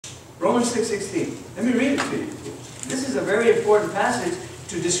Romans 6:16. Let me read it to you. This is a very important passage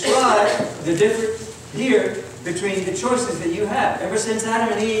to describe the difference here between the choices that you have. Ever since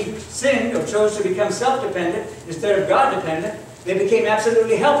Adam and Eve sinned or chose to become self-dependent instead of God-dependent, they became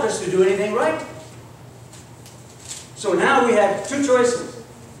absolutely helpless to do anything right. So now we have two choices.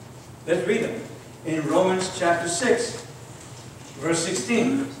 Let's read them. In Romans chapter 6, verse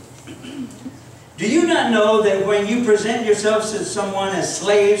 16. Do you not know that when you present yourselves to someone as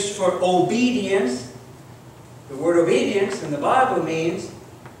slaves for obedience, the word obedience in the Bible means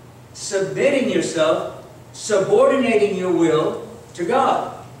submitting yourself, subordinating your will to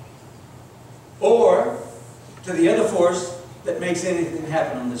God, or to the other force that makes anything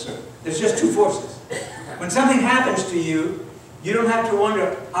happen on this earth. There's just two forces. When something happens to you, you don't have to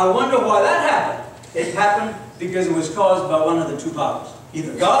wonder, I wonder why that happened. It happened because it was caused by one of the two powers,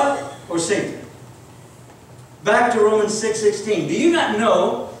 either God or Satan. Back to Romans 6:16. Do you not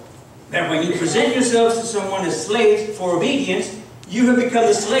know that when you present yourselves to someone as slaves for obedience, you have become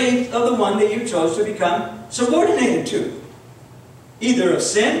the slave of the one that you chose to become subordinated to? Either of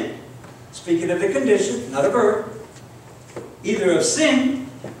sin, speaking of the condition, not a verb, either of sin,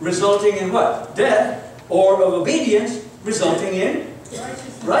 resulting in what? Death, or of obedience, resulting in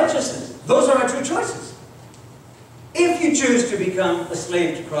righteousness. Those are our two choices. If you choose to become a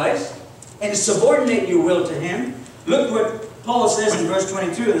slave to Christ and subordinate your will to Him, look what Paul says in verse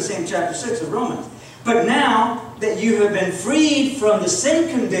 22 of the same chapter 6 of Romans. But now that you have been freed from the sin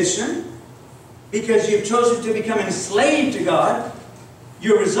condition, because you've chosen to become enslaved to God,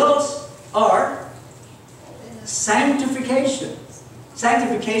 your results are sanctification.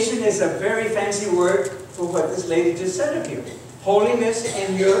 Sanctification is a very fancy word for what this lady just said of you. Holiness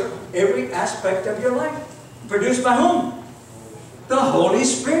in your every aspect of your life. Produced by whom? The Holy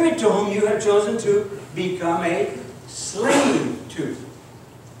Spirit, to whom you have chosen to become a slave to.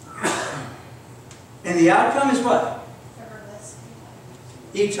 And the outcome is what?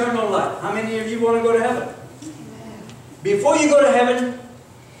 Eternal life. How many of you want to go to heaven? Before you go to heaven,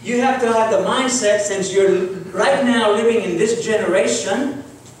 you have to have the mindset, since you're right now living in this generation,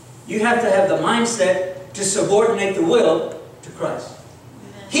 you have to have the mindset to subordinate the will to Christ.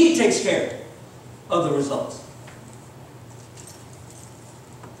 He takes care of the results.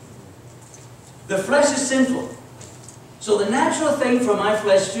 The flesh is sinful. So the natural thing for my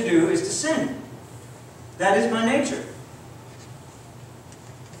flesh to do is to sin. That is my nature.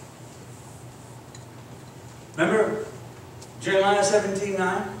 Remember Jeremiah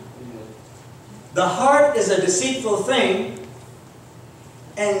 17:9? The heart is a deceitful thing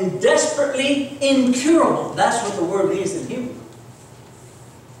and desperately incurable. That's what the word means in Hebrew.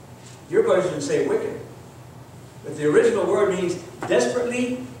 Your version say wicked. But the original word means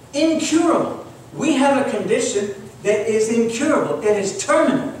desperately incurable. We have a condition that is incurable. It is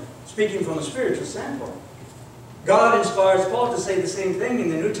terminal, speaking from a spiritual standpoint. God inspires Paul to say the same thing in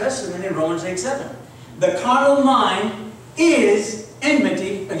the New Testament in Romans 8:7. The carnal mind is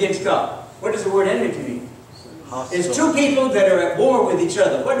enmity against God. What does the word enmity mean? It's two people that are at war with each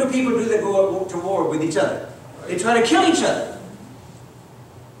other. What do people do that go to war with each other? They try to kill each other.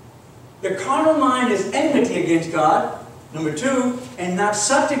 The carnal mind is enmity against God. Number two, and not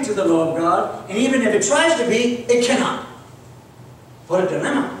subject to the law of God. And even if it tries to be, it cannot. What a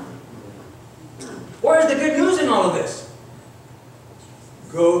dilemma. Where's the good news in all of this?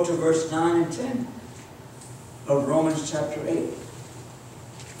 Go to verse 9 and 10 of Romans chapter 8.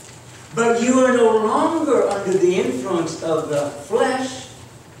 But you are no longer under the influence of the flesh,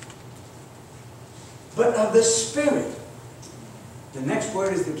 but of the Spirit. The next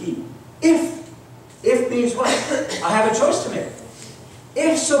word is the key. If means what? I have a choice to make.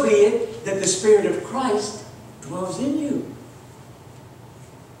 If so be it that the Spirit of Christ dwells in you.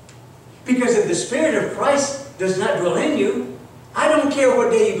 Because if the Spirit of Christ does not dwell in you, I don't care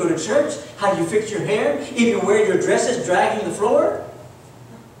what day you go to church, how you fix your hair, if you wear your dresses dragging the floor,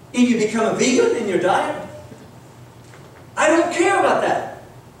 if you become a vegan in your diet. I don't care about that.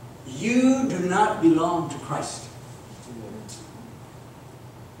 You do not belong to Christ.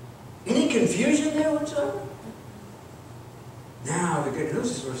 Any confusion there whatsoever? Now the good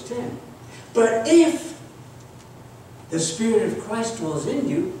news is verse 10. But if the Spirit of Christ dwells in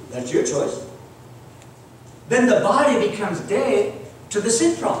you, that's your choice, then the body becomes dead to the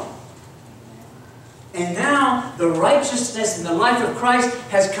sin problem. And now the righteousness and the life of Christ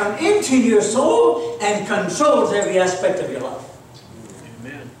has come into your soul and controls every aspect of your life.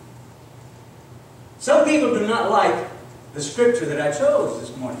 Amen. Some people do not like the scripture that I chose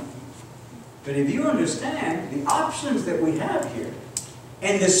this morning. But if you understand the options that we have here,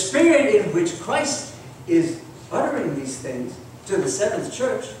 and the spirit in which Christ is uttering these things to the seventh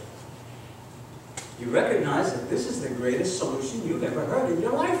church, you recognize that this is the greatest solution you've ever heard in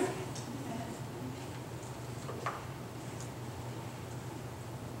your life.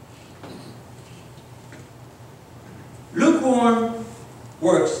 Lukewarm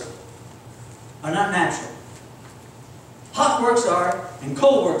works are not natural. Hot works are, and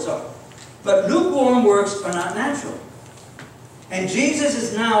cold works are. But lukewarm works are not natural. And Jesus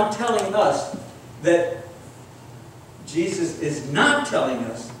is now telling us that Jesus is not telling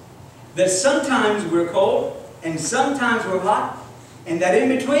us that sometimes we're cold and sometimes we're hot, and that in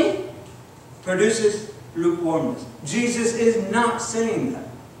between produces lukewarmness. Jesus is not saying that.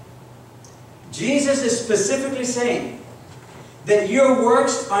 Jesus is specifically saying that your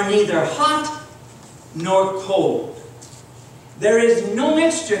works are neither hot nor cold. There is no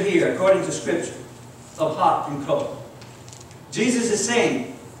mixture here, according to Scripture, of hot and cold. Jesus is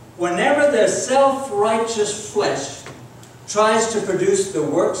saying, whenever the self-righteous flesh tries to produce the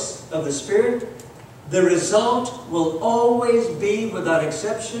works of the Spirit, the result will always be, without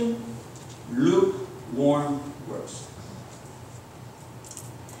exception, lukewarm works.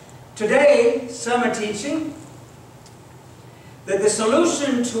 Today, some are teaching that the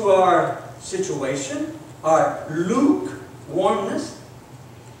solution to our situation, our lukewarmness,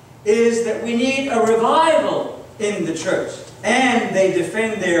 is that we need a revival in the church. And they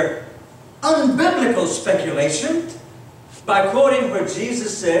defend their unbiblical speculation by quoting what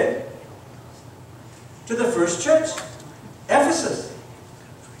Jesus said to the first church, Ephesus.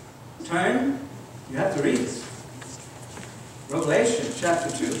 Turn, you have to read this. Revelation chapter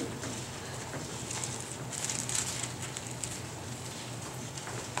 2.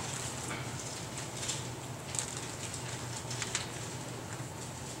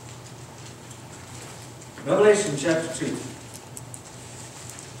 Revelation chapter 2.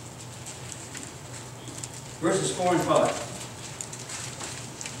 Verses 4 and 5.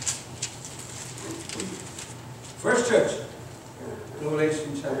 First church.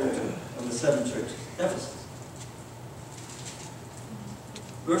 Revelation chapter 2 of the seven churches. Ephesus.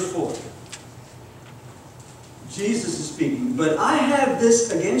 Verse 4. Jesus is speaking. But I have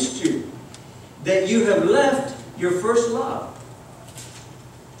this against you, that you have left your first love.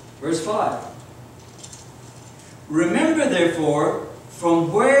 Verse 5. Remember, therefore,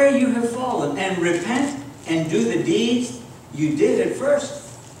 from where you have fallen, and repent and do the deeds you did at first.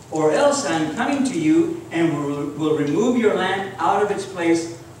 Or else I am coming to you and will remove your land out of its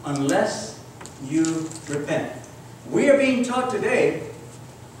place unless you repent. We are being taught today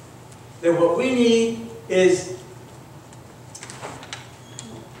that what we need is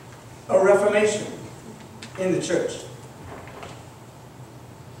a reformation in the church.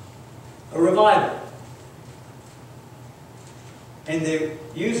 A revival. And they're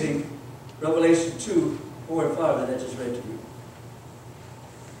using Revelation 2, 4 and 5 that I just read to you.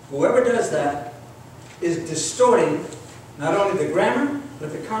 Whoever does that is distorting not only the grammar,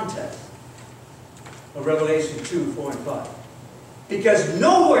 but the context of Revelation 2, 4 and 5. Because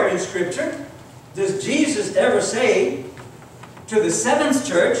nowhere in Scripture does Jesus ever say to the seventh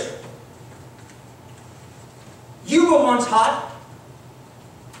church, you were once hot,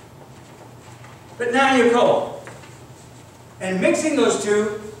 but now you're cold. And mixing those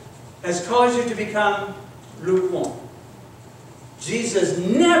two has caused you to become lukewarm. Jesus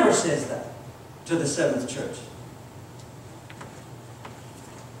never says that to the seventh church.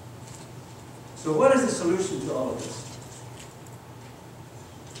 So what is the solution to all of this?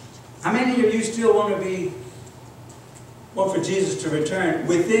 How many of you still want for Jesus to return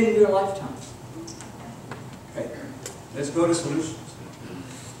within your lifetime? Okay, let's go to solutions.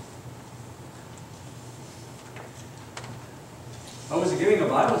 I was giving a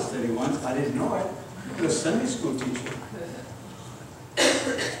Bible study once. I didn't know it. I was a Sunday school teacher.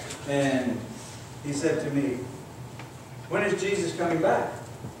 And he said to me, when is Jesus coming back?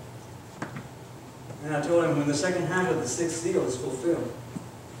 And I told him, when the second half of the sixth seal is fulfilled.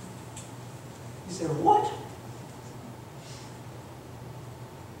 He said, what?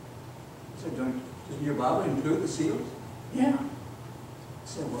 I said, doesn't your Bible include the seals? Yeah. I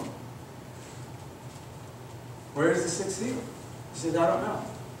said, well, where is the sixth seal? He said, I don't know.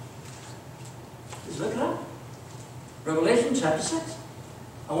 Just look it up. Revelation chapter 6.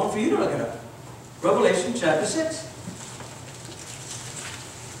 I want for you to look it up. Revelation chapter 6.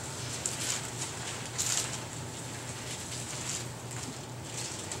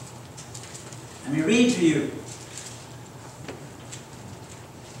 Let me read to you.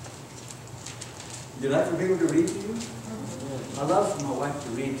 Would you like for people to read to you? I love for my wife to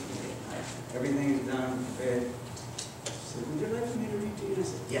read to me. Everything is done, prepared. She said, would you like for me to read to you? I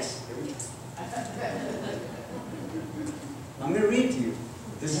said, yes, here we go. I'm going to read to you.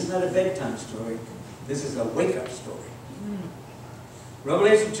 This is not a bedtime story. This is a wake-up story.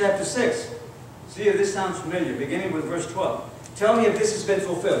 Revelation chapter 6. See if this sounds familiar, beginning with verse 12. Tell me if this has been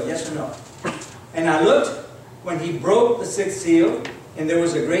fulfilled, yes or no. And I looked when he broke the sixth seal, and there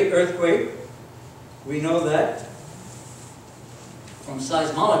was a great earthquake. We know that from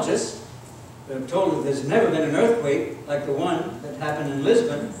seismologists that have told that there's never been an earthquake like the one that happened in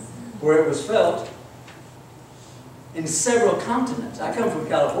Lisbon, where it was felt in several continents. I come from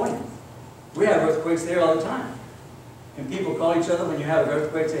California. We have earthquakes there all the time. And people call each other when you have an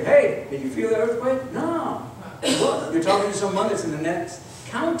earthquake, say, hey, did you feel the earthquake? No. Well, you're talking to someone that's in the next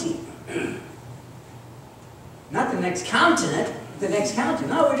county. Not the next continent, the next county.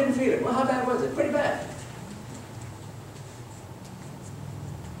 No, we didn't feel it. Well, how bad was it? Pretty bad.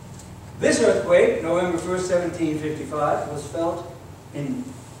 This earthquake, November 1st, 1755, was felt in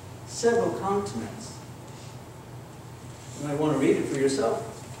several continents. You might want to read it for yourself.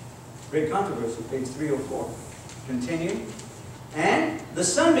 Great Controversy, page 304. Continue. And the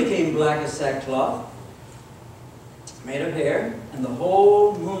sun became black as sackcloth, made of hair, and the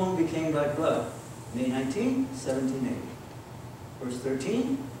whole moon became like blood. May 19, 1780. Verse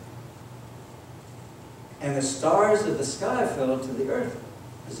 13. And the stars of the sky fell to the earth,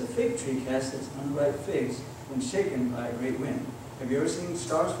 as a fig tree casts its unripe figs when shaken by a great wind. Have you ever seen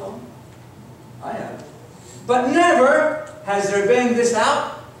stars fall? I have. But never has there been this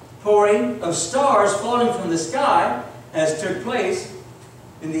outpouring of stars falling from the sky as took place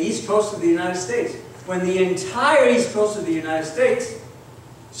in the east coast of the United States, when the entire east coast of the United States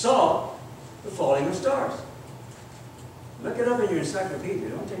saw the falling of stars. Look it up in your encyclopedia.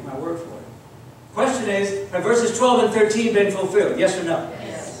 Don't take my word for it. Question is, have verses 12 and 13 been fulfilled? Yes or no?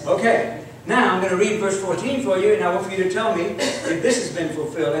 Yes. Okay. Now I'm going to read verse 14 for you, and I want for you to tell me if this has been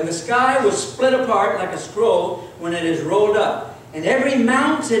fulfilled. And the sky was split apart like a scroll when it is rolled up, and every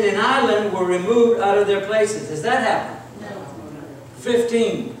mountain and island were removed out of their places. Has that happened? No.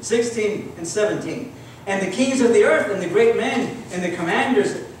 15, 16, and 17. And the kings of the earth, and the great men, and the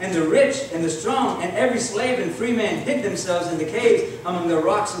commanders, and the rich, and the strong, and every slave and free man hid themselves in the caves among the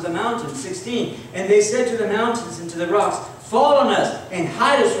rocks of the mountains. 16. And they said to the mountains and to the rocks, fall on us, and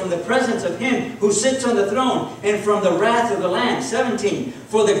hide us from the presence of him who sits on the throne, and from the wrath of the Lamb. 17.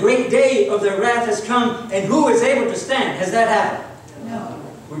 For the great day of their wrath has come, and who is able to stand? Has that happened? No.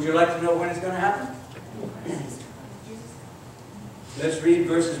 Would you like to know when it's going to happen? Let's read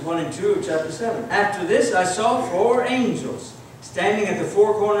verses 1 and 2 of chapter 7. After this I saw 4 angels standing at the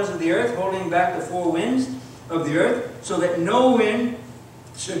 4 corners of the earth, holding back the 4 winds of the earth, so that no wind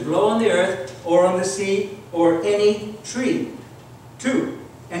should blow on the earth, or on the sea, or any tree. 2.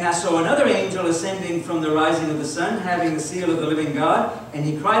 And I saw another angel ascending from the rising of the sun, having the seal of the living God, and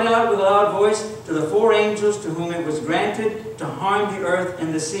he cried out with a loud voice to the 4 angels to whom it was granted to harm the earth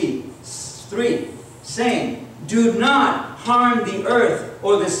and the sea. 3. Saying, do not harm the earth,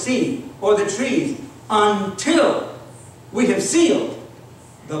 or the sea, or the trees, until we have sealed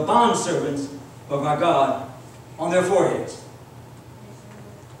the bondservants of our God on their foreheads.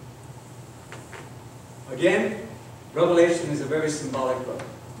 Again, Revelation is a very symbolic book.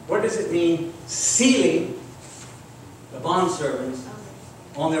 What does it mean, sealing the bondservants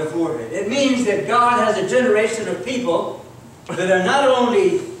on their forehead? It means that God has a generation of people that are not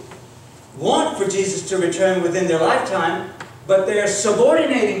only want for Jesus to return within their lifetime, but they're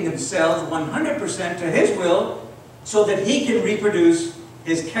subordinating themselves 100% to His will so that He can reproduce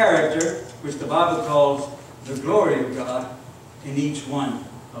His character, which the Bible calls the glory of God, in each one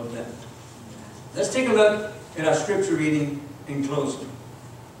of them. Let's take a look at our scripture reading in closing.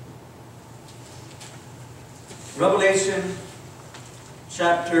 Revelation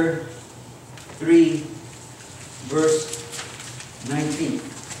chapter 3, verse 19.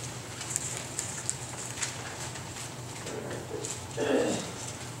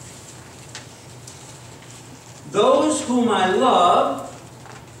 Those whom I love,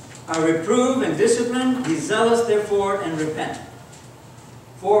 I reprove and discipline. Be zealous, therefore, and repent.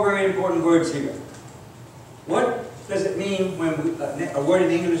 4 very important words here. What does it mean when a word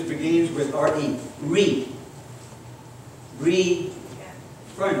in English begins with R-E? Read.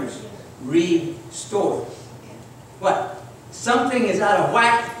 Refurnish. Restore. What? Something is out of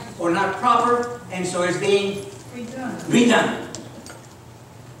whack or not proper, and so it's being redone.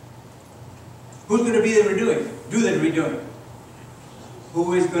 Who's going to be the redoing? Do the redoing.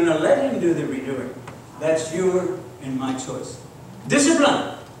 Who is going to let Him do the redoing? That's your and my choice.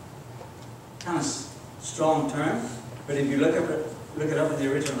 Discipline. Kind of strong term, but if you look it up in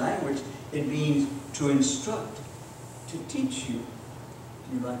the original language, it means to instruct, to teach you.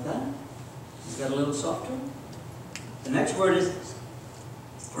 Do you like that? Is that a little softer? The next word is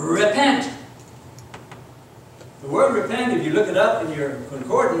repent. word repent, if you look it up in your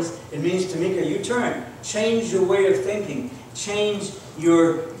concordance, it means to make a U-turn. Change your way of thinking. Change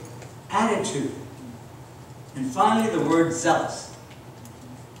your attitude. And finally, the word zealous.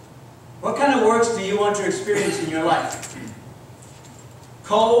 What kind of works do you want to experience in your life?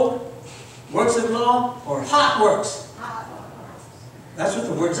 Cold, works of law, or hot works? That's what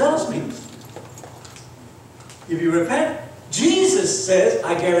the word zealous means. If you repent, Jesus says,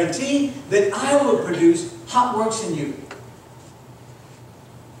 I guarantee that I will produce hot works in you.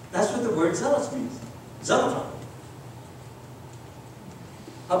 That's what the word zealous means. Zealous.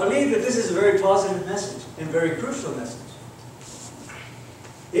 I believe that this is a very positive message and very crucial message.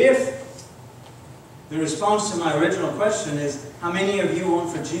 If the response to my original question is, how many of you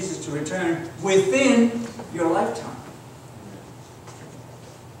want for Jesus to return within your lifetime?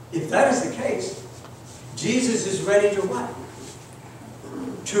 If that is the case, Jesus is ready to what?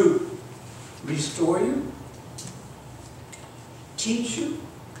 To restore you, teach you,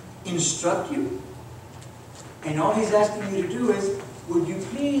 instruct you. And all He's asking you to do is, would you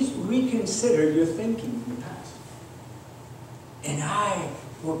please reconsider your thinking in the past? And I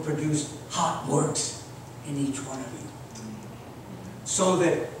will produce hot works in each one of you. So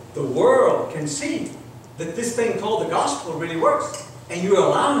that the world can see that this thing called the gospel really works. And you're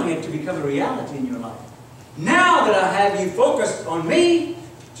allowing it to become a reality in your life. Now that I have you focused on me,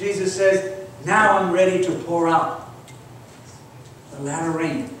 Jesus says, now I'm ready to pour out the latter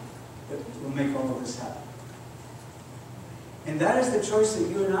rain that will make all of this happen. And that is the choice that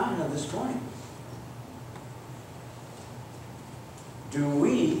you and I have this morning. Do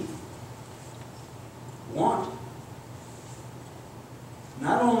we want,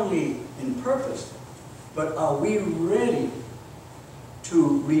 not only in purpose, but are we ready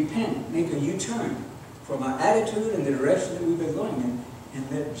to repent, make a U-turn from our attitude and the direction that we've been going in,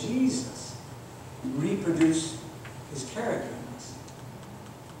 and let Jesus reproduce His character in us,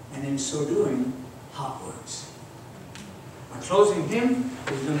 and in so doing, hot works. Our closing hymn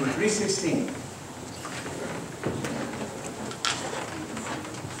is number 316.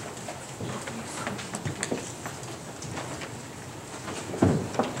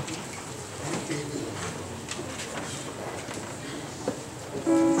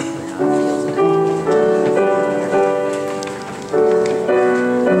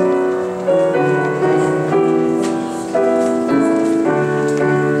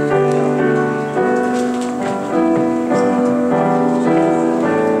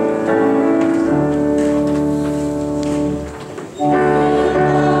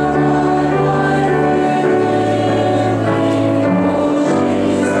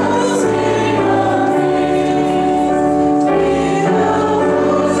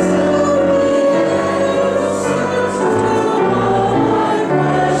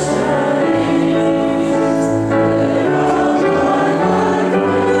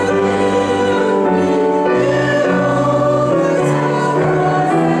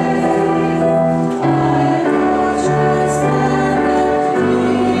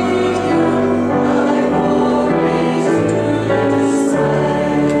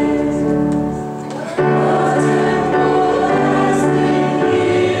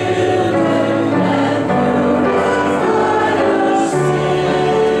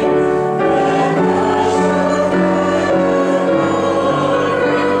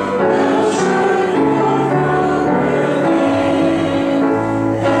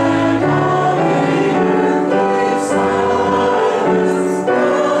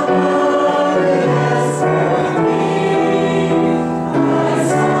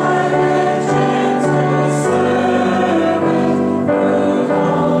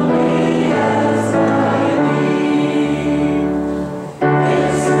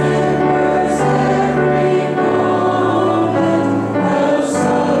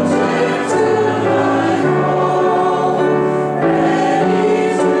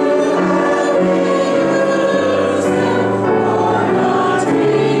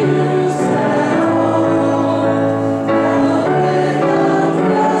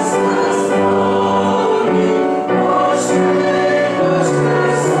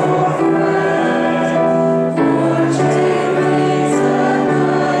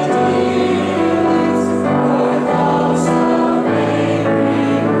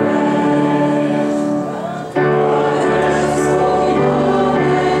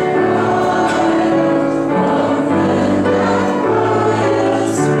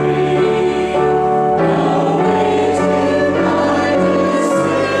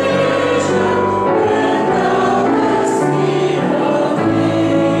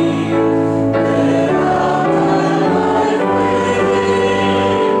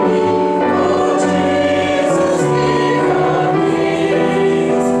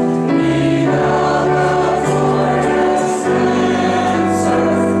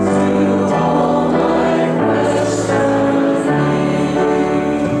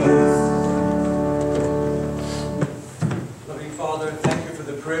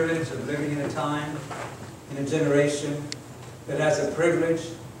 generation that has a privilege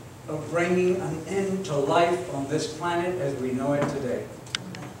of bringing an end to life on this planet as we know it today.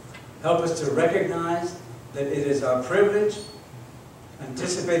 Help us to recognize that it is our privilege,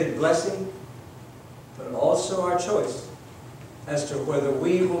 anticipated blessing, but also our choice as to whether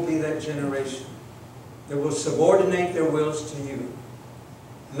we will be that generation that will subordinate their wills to you.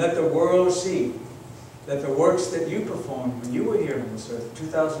 And let the world see that the works that you performed when you were here on this earth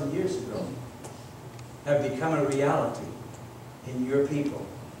 2,000 years ago have become a reality in your people.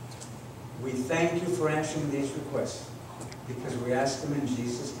 We thank you for answering these requests because we ask them in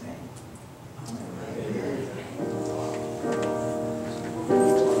Jesus' name. Amen.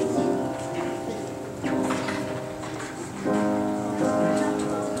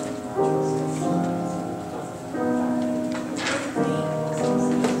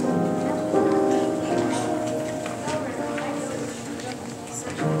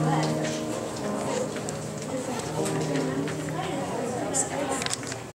 Thank you.